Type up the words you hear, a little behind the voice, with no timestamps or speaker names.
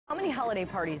How many holiday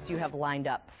parties do you have lined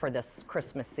up for this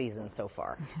Christmas season so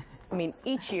far? I mean,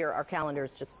 each year our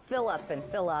calendars just fill up, and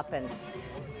of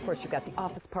course you've got the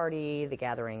office party, the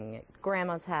gathering at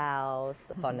grandma's house,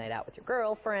 the fun night out with your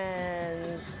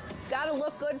girlfriends. Gotta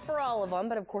look good for all of them,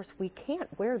 but of course we can't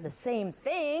wear the same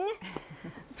thing.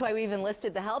 That's why we've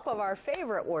enlisted the help of our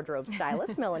favorite wardrobe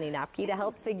stylist, Melanie Knopke, to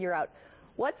help figure out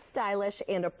what's stylish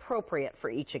and appropriate for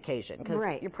each occasion, because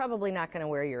you're probably not going to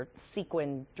wear your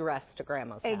sequin dress to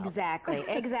grandma's house. Exactly,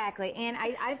 exactly. And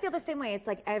I feel the same way. It's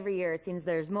like every year it seems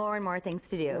there's more and more things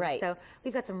to do. Right. So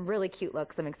we've got some really cute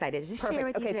looks I'm excited to share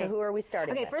with you today. So who are we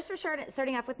starting with? Okay, first we're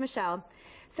starting off with Michelle.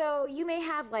 So you may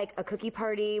have like a cookie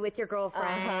party with your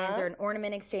girlfriends or an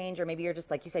ornament exchange, or maybe you're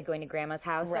just, like you said, going to grandma's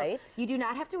house. Right. So you do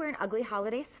not have to wear an ugly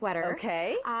holiday sweater.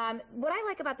 Okay. What I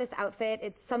like about this outfit,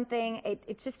 it's something,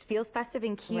 it just feels festive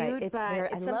and cute. Right.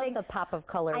 I love the pop of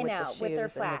color with the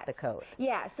shoes and with the coat.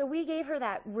 Yeah, so we gave her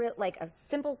that like a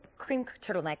simple cream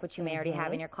turtleneck, which you may already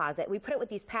have in your closet. We put it with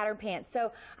these pattern pants.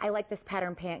 So I like this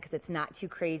pattern pant because it's not too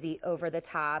crazy over the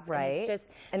top. Right.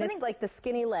 And it's like the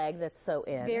skinny leg that's so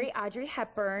in. Very Audrey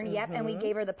Hepburn. Yep. And we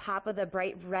gave her the pop of the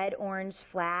bright red orange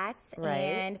flats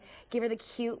and give her the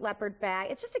cute leopard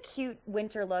bag. It's just a cute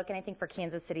winter look, and I think for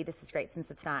Kansas City this is great since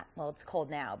it's not, well, it's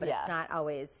cold now, but it's not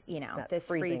always, you know, this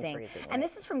freezing. And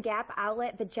this is from Gap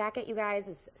Outlet. The jacket, you guys,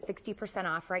 is 60%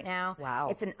 off right now. Wow.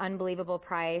 It's an unbelievable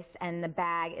price, and the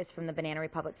bag is from the Banana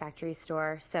Republic factory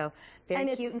store. So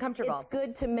very cute and comfortable. It's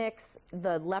good to mix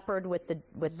the leopard with the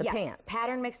pant.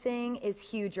 Pattern mixing is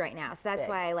huge right now, so that's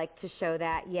why I like to show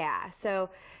that. Yeah. So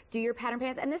do your pattern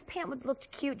pants, and this pant would look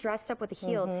cute dressed up with a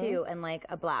heel too, and like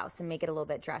a blouse, and make it a little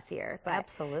bit dressier. But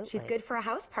absolutely, she's good for a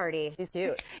house party. She's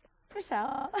cute.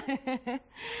 Michelle.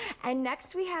 And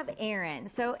next we have Erin.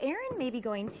 So Erin may be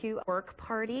going to a work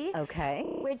party. Okay.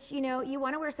 Which, you know, you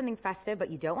want to wear something festive, but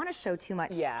you don't want to show too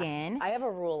much skin. I have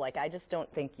a rule, like, I just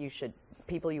don't think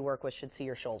people you work with should see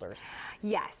your shoulders.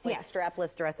 Yes, like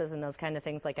strapless dresses and those kind of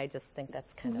things. Like, I just think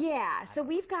that's kind of... Yeah, so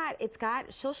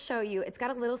she'll show you, it's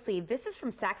got a little sleeve. This is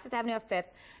from Saks Fifth Avenue off 5th.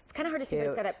 It's kind of hard to see, but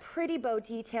it's got a pretty bow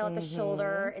detail at the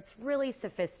shoulder. It's really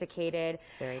sophisticated.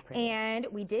 It's very pretty. And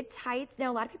we did tights. Now,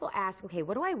 a lot of people ask, okay,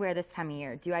 what do I wear this time of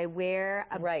year? Do I wear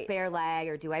a bare leg,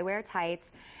 or do I wear tights?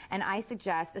 And I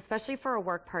suggest, especially for a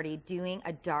work party, doing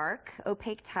a dark,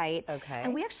 opaque tight. Okay.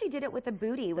 And we actually did it with a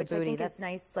bootie, which I think is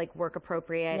nice, like work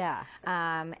appropriate. Yeah.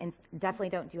 And definitely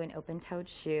don't do an open-toed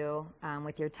shoe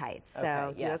with your tights.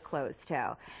 So do a closed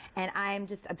toe. And I'm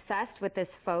just obsessed with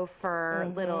this faux fur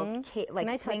little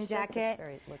swing jacket.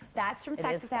 That's from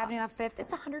Saks Fifth Avenue off 5th.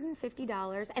 It's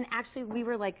 $150. And actually, we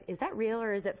were like, is that real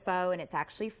or is it faux? And it's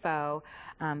actually faux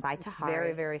by Tahari. It's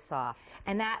very, very soft.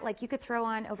 And that, like, you could throw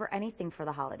on over anything for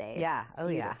the holidays. Yeah. Oh,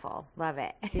 beautiful. Love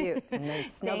it. Cute. And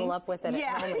then snuggle up with it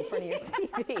at home in front of your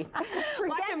TV.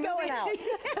 Watch them going out.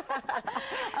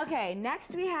 Okay,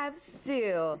 next we have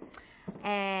Sue.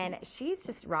 And she's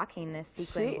just rocking this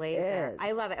sequin blazer.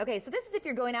 I love it. Okay, so this is if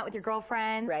you're going out with your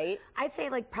girlfriends. Right. I'd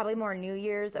say like probably more New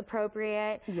Year's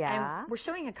appropriate. Yeah. And we're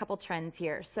showing a couple trends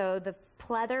here. So the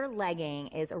pleather legging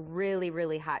is a really,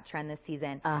 really hot trend this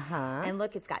season. And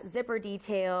look, it's got zipper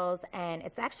details, and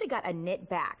it's actually got a knit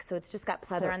back. So it's just got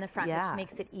pleather on the front, which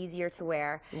makes it easier to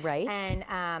wear. Right.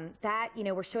 And that, you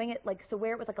know, we're showing it like, so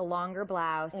wear it with like a longer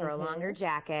blouse or a longer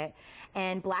jacket.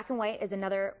 And black and white is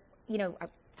another, you know,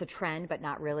 it's a trend, but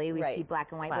not really. We see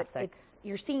black and white, but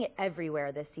you're seeing it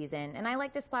everywhere this season. And I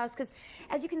like this blouse because,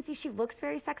 as you can see, she looks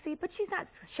very sexy, but she's not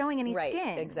showing any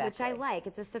skin, which I like.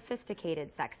 It's a sophisticated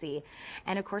sexy.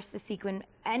 And, of course, the sequin,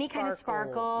 any kind of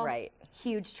sparkle,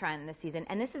 huge trend this season.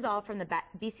 And this is all from the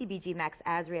BCBG Max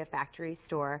Azria factory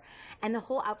store. And the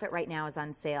whole outfit right now is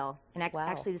on sale. And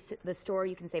actually, the store,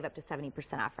 you can save up to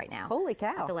 70% off right now. Holy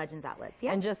cow. At the Legends outlets.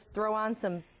 And just throw on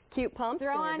some cute pumps.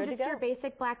 Throw on just your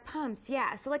basic black pumps,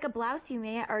 so like a blouse you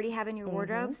may already have in your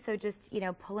wardrobe, so just, you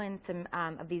know, pull in some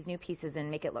of these new pieces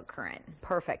and make it look current.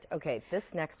 Perfect. Okay,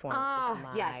 this next one is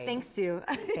my yes, thanks, Sue.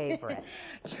 favorite.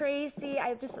 Tracy,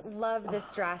 I just love this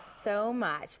dress so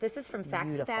much. This is from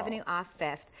Saks Fifth Avenue off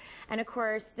 5th. And of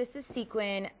course, this is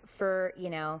sequin for, you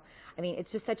know, I mean,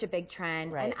 it's just such a big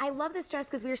trend. And I love this dress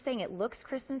because we were saying it looks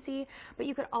Christmassy, but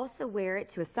you could also wear it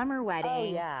to a summer wedding.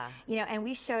 Oh, yeah. You know, and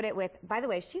we showed it with, by the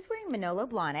way, she's wearing Manolo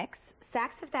Blahniks.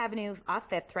 Saks Fifth Avenue off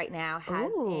 5th right now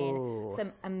has in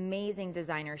some amazing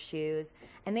designer shoes,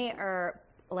 and they are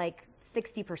like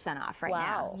 60% off right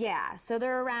now. Yeah, so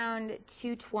they're around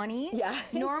 $220. Yeah,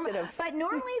 but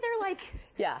normally they're like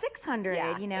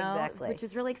 $600. You know, which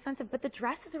is really expensive. But the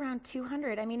dress is around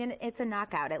 $200. I mean, and it's a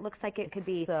knockout. It looks like it could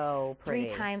be so 3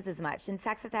 times as much. And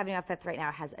Saks Fifth Avenue off 5th right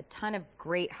now has a ton of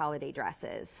great holiday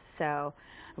dresses. So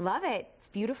Love it. It's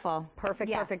beautiful.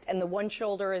 Perfect, perfect. And the one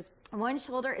shoulder is? One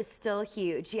shoulder is still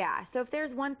huge, yeah. So if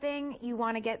there's one thing you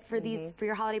want to get for these, for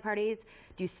your holiday parties,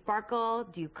 do sparkle,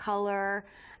 do color,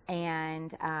 and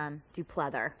do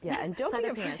pleather. Yeah, and don't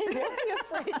be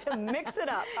afraid to mix it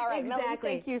up. All right, Melanie,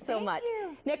 thank you so much.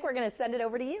 Nick, we're going to send it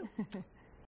over to you.